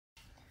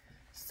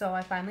So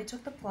I finally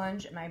took the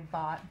plunge and I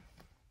bought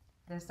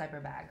this diaper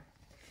bag.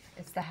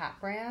 It's the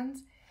Happ brand,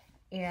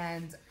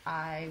 and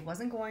I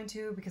wasn't going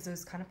to because it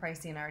was kind of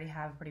pricey and I already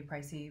have a pretty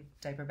pricey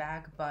diaper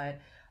bag, but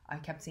I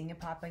kept seeing it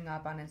popping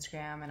up on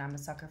Instagram and I'm a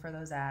sucker for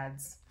those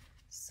ads.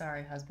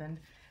 Sorry, husband.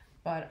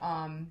 But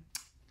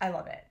I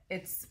love it.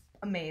 It's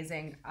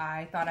amazing.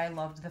 I thought I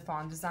loved the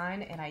fawn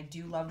design, and I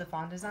do love the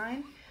fawn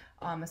design,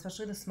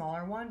 especially the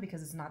smaller one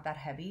because it's not that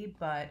heavy,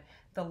 but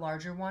the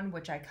larger one,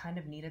 which I kind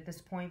of need at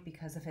this point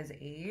because of his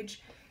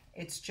age,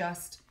 it's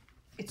just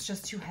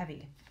too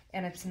heavy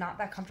and it's not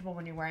that comfortable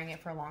when you're wearing it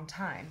for a long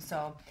time.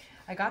 So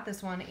I got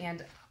this one,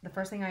 and the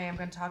first thing I am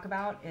going to talk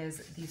about is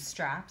these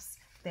straps.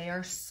 They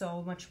are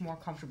so much more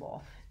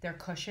comfortable. They're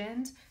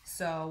cushioned,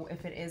 so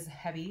if it is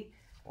heavy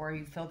or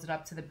you filled it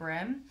up to the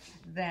brim,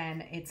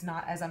 then it's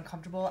not as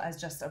uncomfortable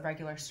as just a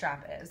regular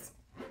strap is.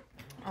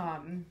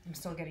 I'm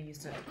still getting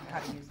used to how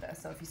to use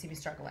this, so if you see me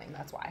struggling,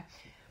 that's why.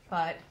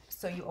 But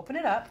so you open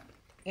it up,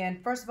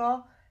 and first of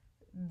all,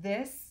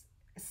 this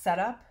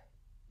setup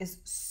is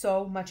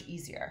so much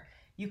easier.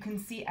 You can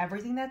see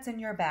everything that's in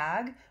your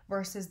bag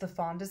versus the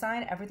fawn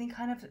design. Everything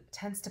kind of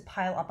tends to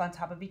pile up on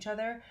top of each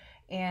other,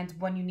 and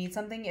when you need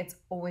something, it's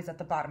always at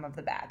the bottom of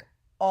the bag.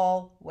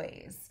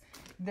 Always.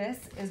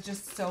 This is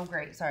just so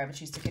great. Sorry, I have a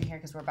cheese stick in here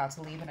because we're about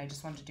to leave and I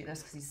just wanted to do this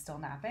because he's still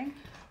napping.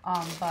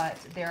 But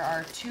there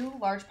are 2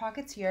 large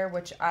pockets here,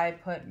 which I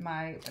put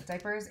my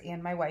diapers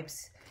and my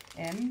wipes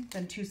in.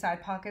 Then 2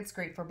 side pockets,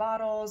 great for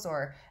bottles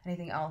or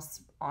anything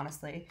else,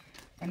 honestly.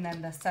 And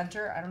then the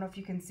center, I don't know if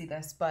you can see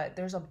this, but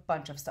there's a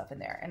bunch of stuff in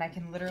there. And I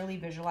can literally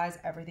visualize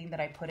everything that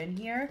I put in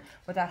here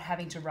without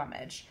having to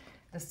rummage.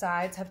 The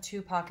sides have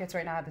 2 pockets.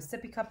 Right now I have the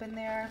sippy cup in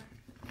there,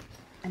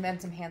 and then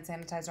some hand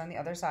sanitizer on the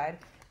other side.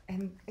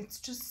 And it's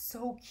just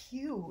so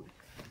cute.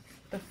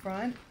 The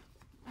front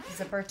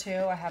zipper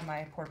too. I have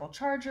my portable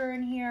charger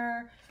in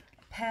here,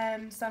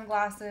 pen,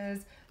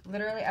 sunglasses,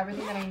 literally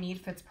everything that I need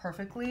fits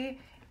perfectly.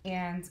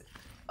 And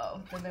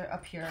oh, then they're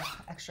up here,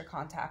 extra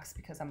contacts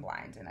because I'm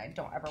blind and I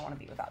don't ever want to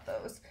be without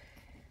those.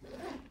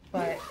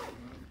 But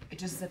it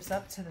just zips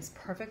up to this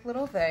perfect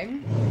little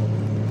thing.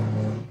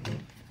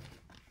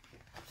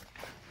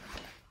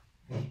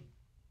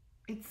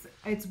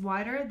 It's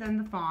wider than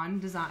the fawn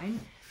design,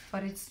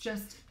 but it's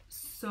just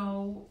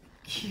so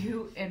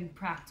cute and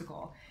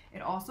practical.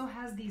 It also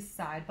has these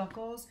side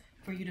buckles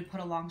for you to put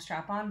a long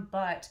strap on,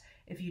 but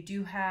if you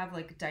do have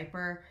like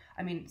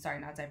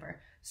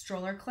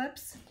stroller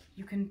clips,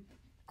 you can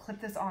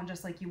clip this on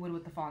just like you would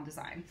with the fawn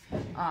design.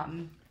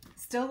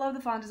 Still love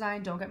the fawn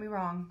design, don't get me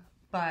wrong,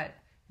 but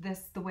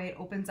the way it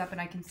opens up and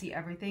I can see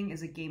everything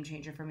is a game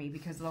changer for me,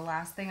 because the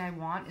last thing I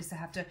want is to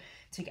have to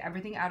take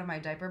everything out of my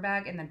diaper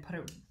bag and then put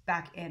it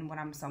back in when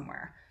I'm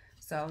somewhere.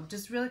 So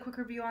just really quick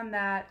review on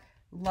that.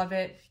 Love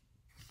it.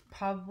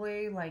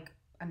 Probably like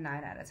a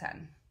 9 out of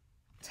 10.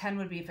 10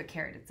 would be if it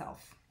carried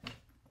itself.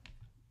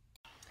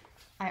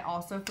 I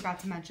also forgot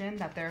to mention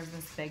that there's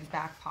this big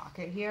back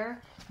pocket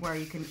here where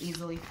you can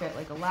easily fit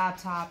like a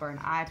laptop or an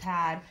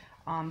iPad.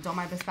 Don't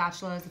mind the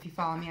spatulas. If you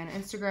follow me on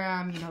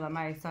Instagram, you know that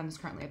my son is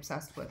currently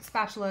obsessed with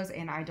spatulas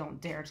and I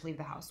don't dare to leave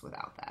the house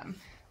without them.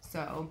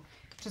 So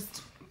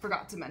just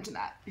forgot to mention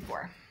that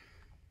before.